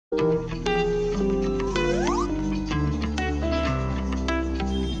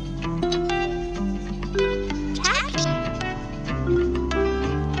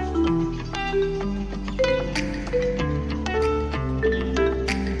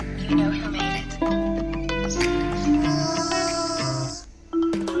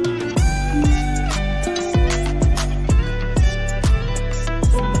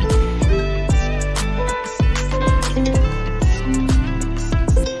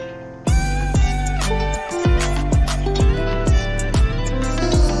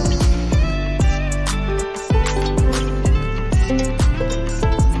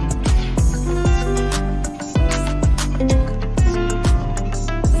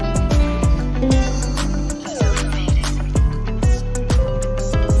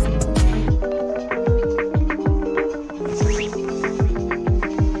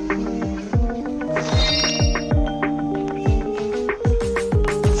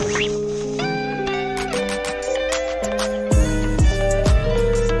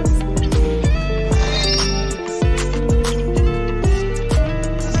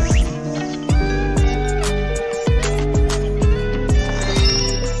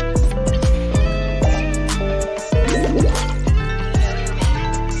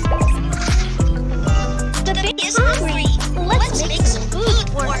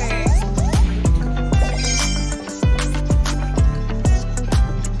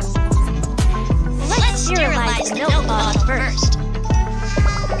the milk bottle first.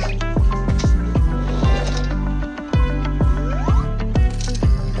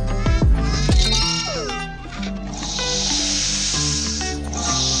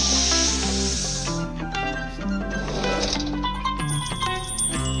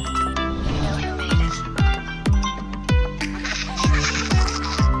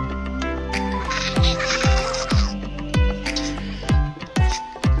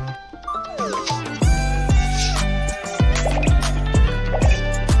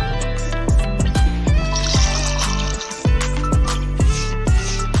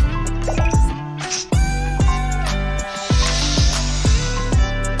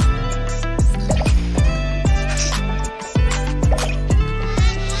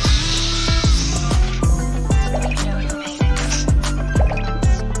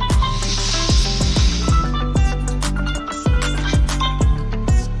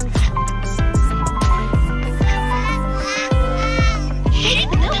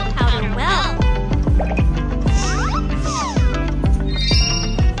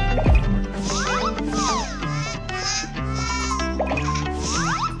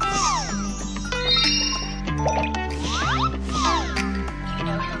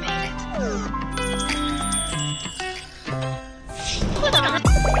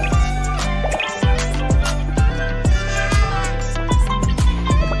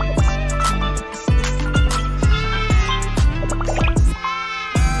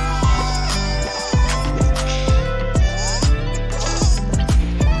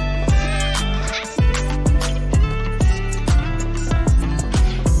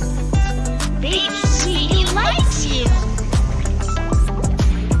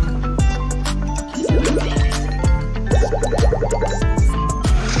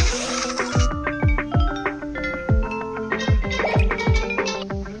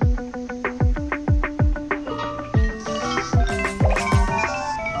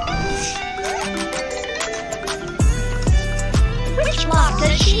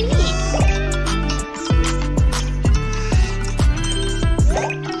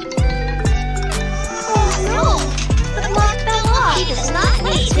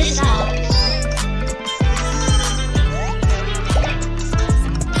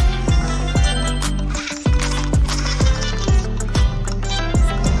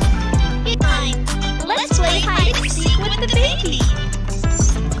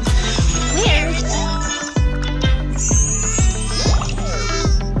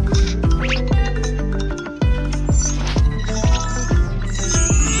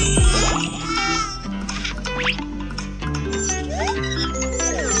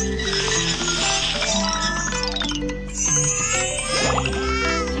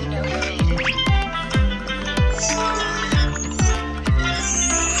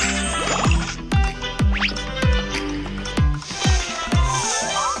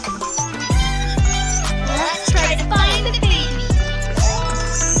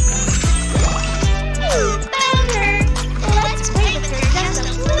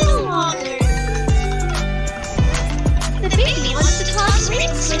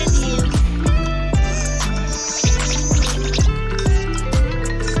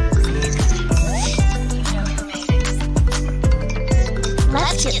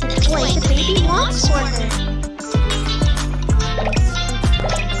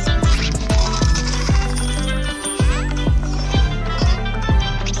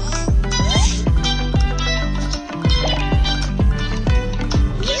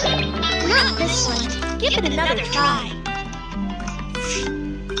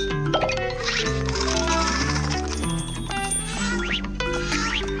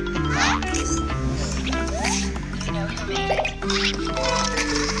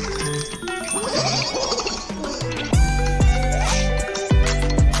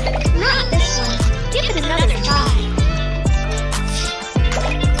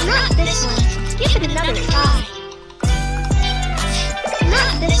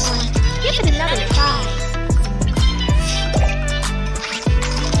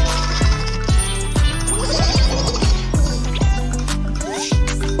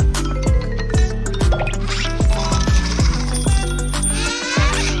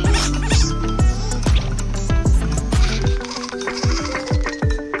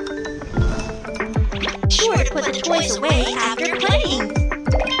 toys away after playing.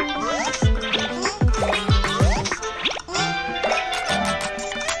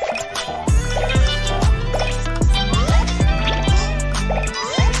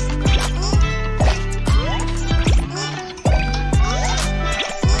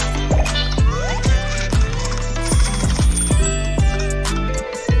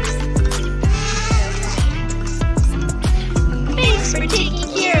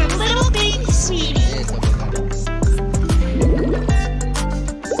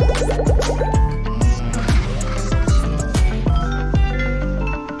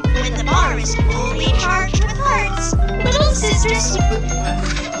 is fully charged with hearts. Little sisters.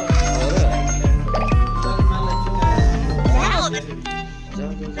 Now the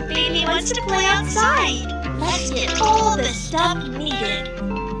baby wants to play outside. Let's get all the stuff needed.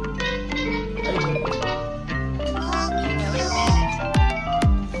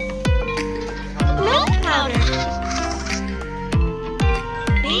 Milk powder.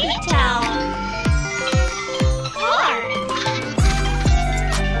 Baby towel. Car.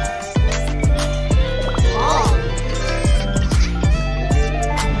 Ball.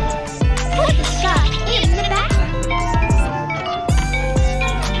 Put the stuff in the bag.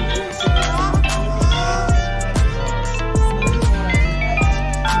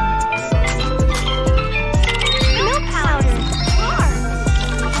 Milk powder. Car.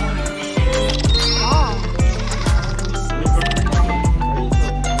 Ball.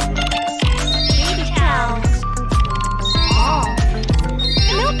 Baby towel. Ball.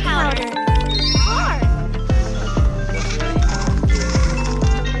 Milk powder. Car.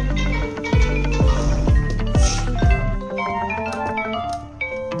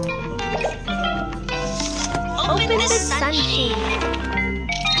 Open the sunshade.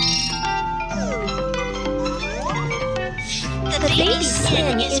 The baby's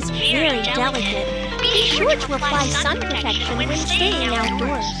skin is very delicate. Be sure to apply sun protection when staying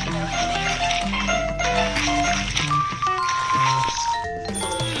outdoors.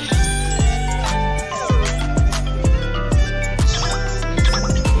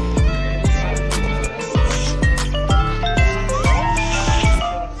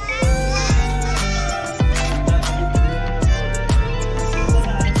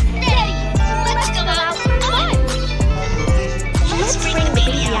 Let's go out for fun. Let's bring the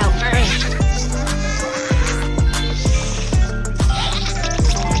baby out first.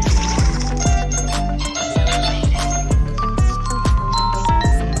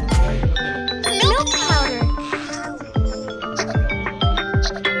 Milk powder.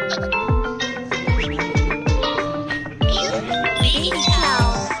 Baby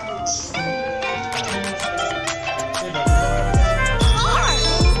towel. Car.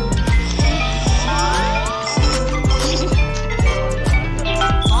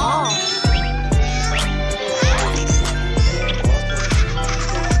 Ball.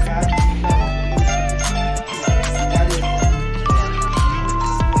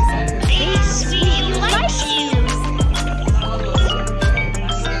 Hey, sweetie likes you.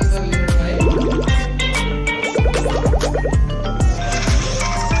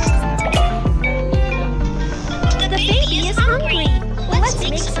 The baby is hungry. Let's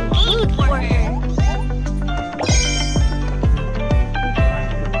make some food for her.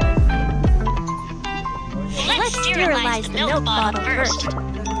 Let's sterilize the milk bottle first.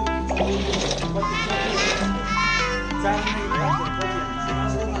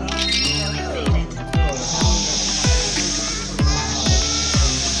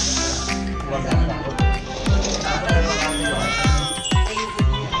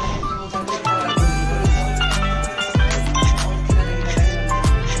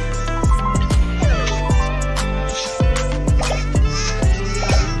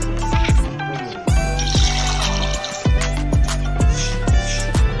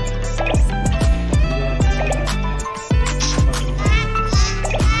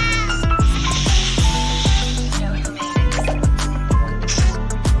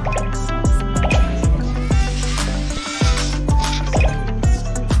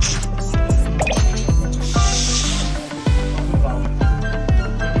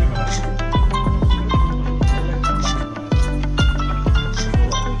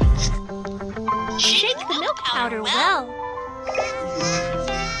 Shake the milk powder well.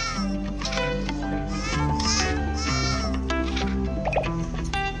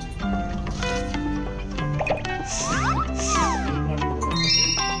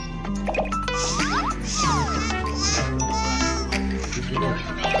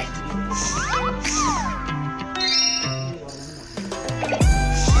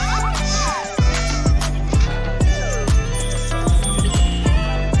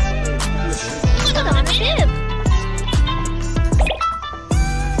 Put on a bib.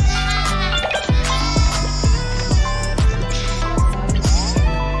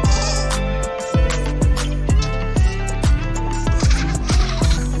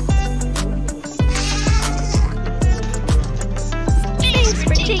 Thanks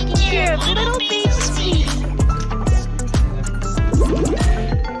for taking care of little baby.